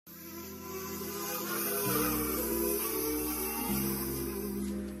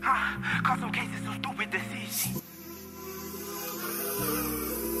Cause some cases, some stupid decisions.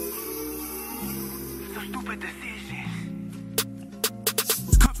 Some stupid decisions.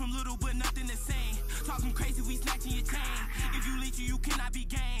 Come from little but nothing the same. Talking crazy, we snatching your chain. If you leech you cannot be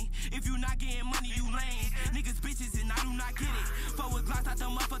gang. If you not getting money, you lame. Niggas bitches and I do not get it. Forward glass out the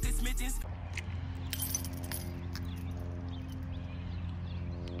motherfucking smittens.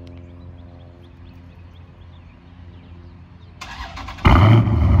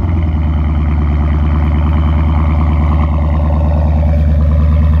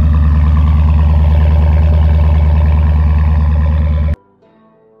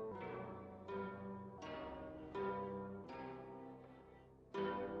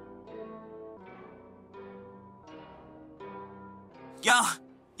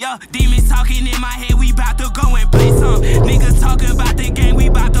 Yo, demons talking in my head, we bout to go and play some. Niggas talking about the game, we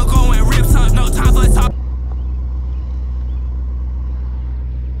bout to go and rip some. No time for talk.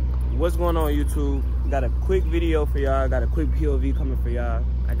 What's going on, YouTube? Got a quick video for y'all. Got a quick POV coming for y'all.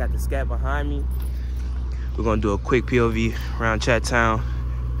 I got the scat behind me. We're gonna do a quick POV around Chat Town.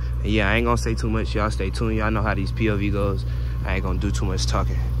 And yeah, I ain't gonna say too much. Y'all stay tuned. Y'all know how these POV goes. I ain't gonna do too much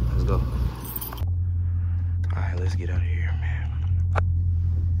talking. Let's go. All right, let's get out of here.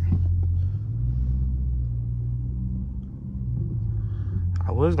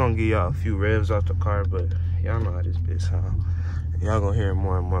 I was gonna give y'all a few revs off the car, but y'all know how this bitch sound. Y'all gonna hear it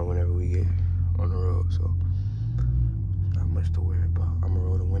more and more whenever we get on the road, so not much to worry about. I'm gonna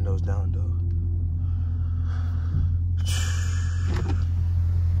roll the windows down though.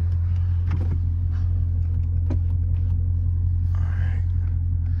 Alright.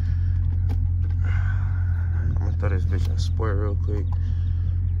 I'm gonna throw this bitch in sport real quick.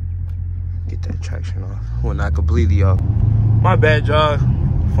 Get that traction off. Well, not completely off. My bad, y'all.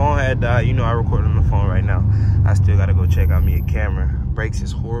 Phone had died. You know I record on the phone right now. I still gotta go check out me a camera. Brakes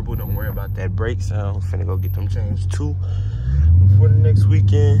is horrible. Don't worry about that brake sound. I'm finna go get them changed too before the next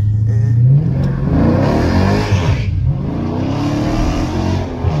weekend.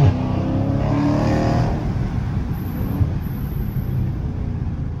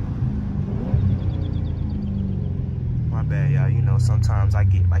 My bad, y'all. You know, sometimes I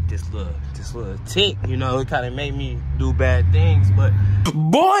get like this little tick, you know, it kind of made me do bad things, but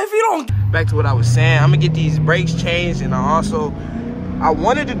boy, if you don't, back to what I was saying, I'm gonna get these brakes changed, and I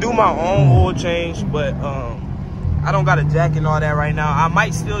wanted to do my own oil change, but I don't got a jack and all that right now. I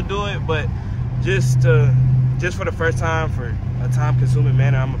might still do it, but just for the first time, for a time-consuming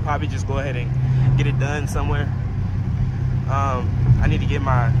manner, I'm gonna probably just go ahead and get it done somewhere. I need to get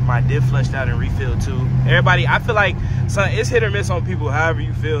my diff flushed out and refilled too. Everybody, I feel like it's hit or miss on people, however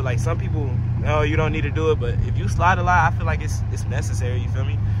you feel. Like some people, no, you don't need to do it, but if you slide a lot, I feel like it's necessary, you feel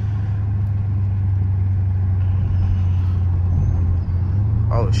me?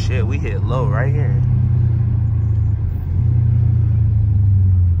 Oh shit, we hit low right here.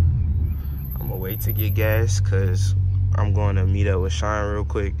 I'm gonna wait to get gas because I'm going to meet up with Sean real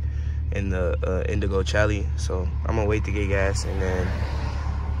quick in the Indigo Chally, so I'm gonna wait to get gas, and then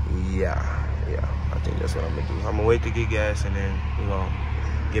yeah, I think that's what I'm gonna do. I'm gonna wait to get gas, and then we're gonna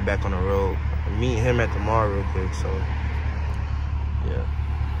get back on the road. Meet him at the mall real quick, so yeah.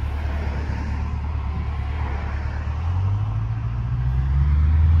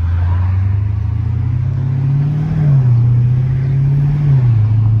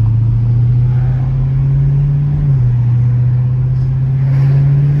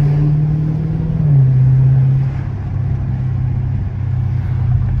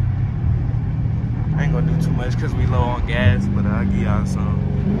 Because we low on gas, but I'll give y'all some.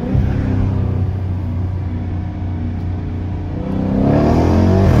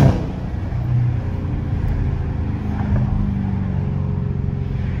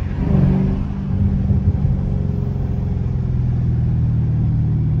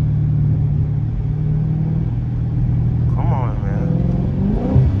 Come on, man.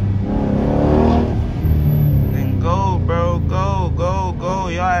 Then go, bro. Go.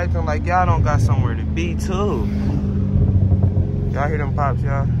 Y'all acting like y'all don't got somewhere to be, too. Y'all hear them pops,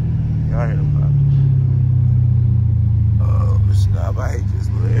 y'all? Y'all hear them pops. Oh, but stop. I hate this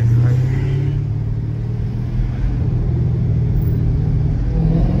little area right here.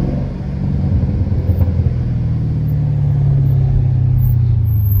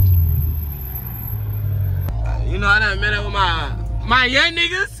 You know, I done met up with my young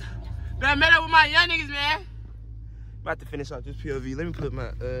niggas. I met up with my young niggas, man. About to finish off this POV. Let me put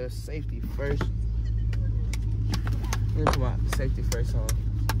my safety first. Let me put my safety first on.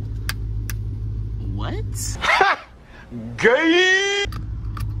 What? Gay!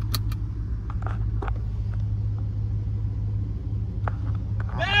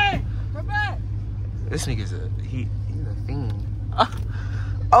 Hey! This nigga's he's a fiend.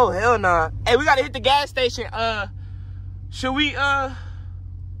 Oh hell nah. Hey, we gotta hit the gas station. Should we we're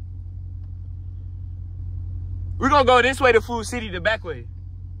gonna go this way to Food City, the back way.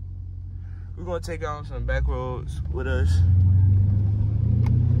 We're gonna take on some back roads with us.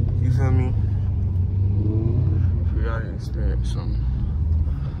 You feel me? For y'all to experience something.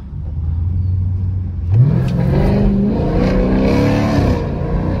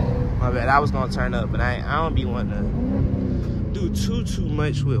 My bad, I was gonna turn up, but I don't be wanting to do too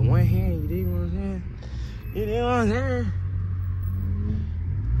much with one hand. You dig what I'm saying? You dig what I'm saying?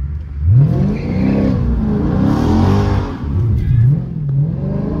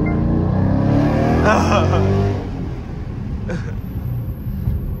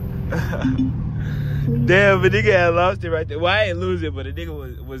 Damn, but nigga had lost it right there. Well, I ain't lose it, but the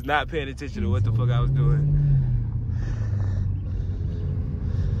nigga was not paying attention to what the fuck I was doing.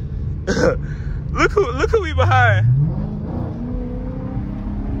 Look who we behind.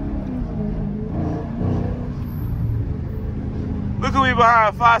 Look who we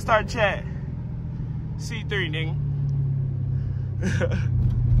behind. 5-star chat. C3, nigga.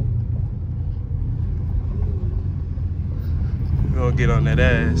 We gonna get on that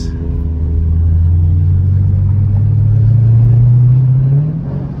ass.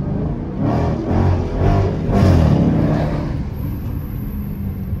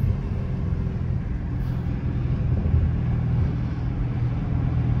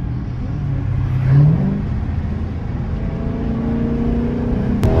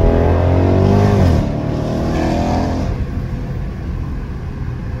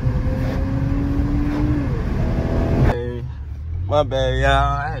 My bad, y'all.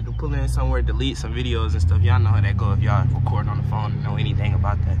 I had to pull in somewhere, delete some videos and stuff. Y'all know how that go if y'all record on the phone and know anything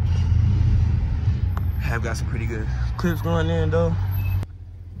about that. I have got some pretty good clips going in though.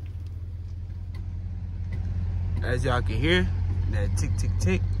 As y'all can hear, that tick, tick,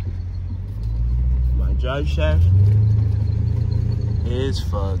 tick. My drive shaft is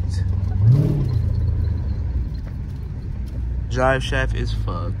fucked. Drive shaft is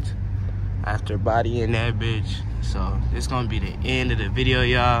fucked after bodying that bitch. So it's gonna be the end of the video,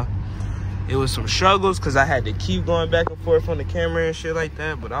 y'all. It was some struggles because I had to keep going back and forth on the camera and shit like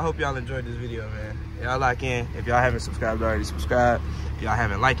that. But I hope y'all enjoyed this video, man. Y'all lock in. If y'all haven't subscribed already, subscribe. If y'all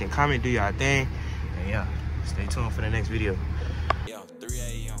haven't liked and comment, do y'all thing. And yeah, stay tuned for the next video. Yeah, 3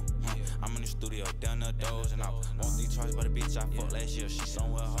 a.m. I'm in the studio, down the doors and out. Want these charts, but the bitch I fucked last year, she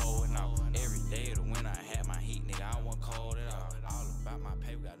somewhere holding out. Every day of the winter, I had my heat, nigga. I wasn't cold at all. All about my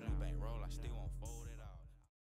paper, got them.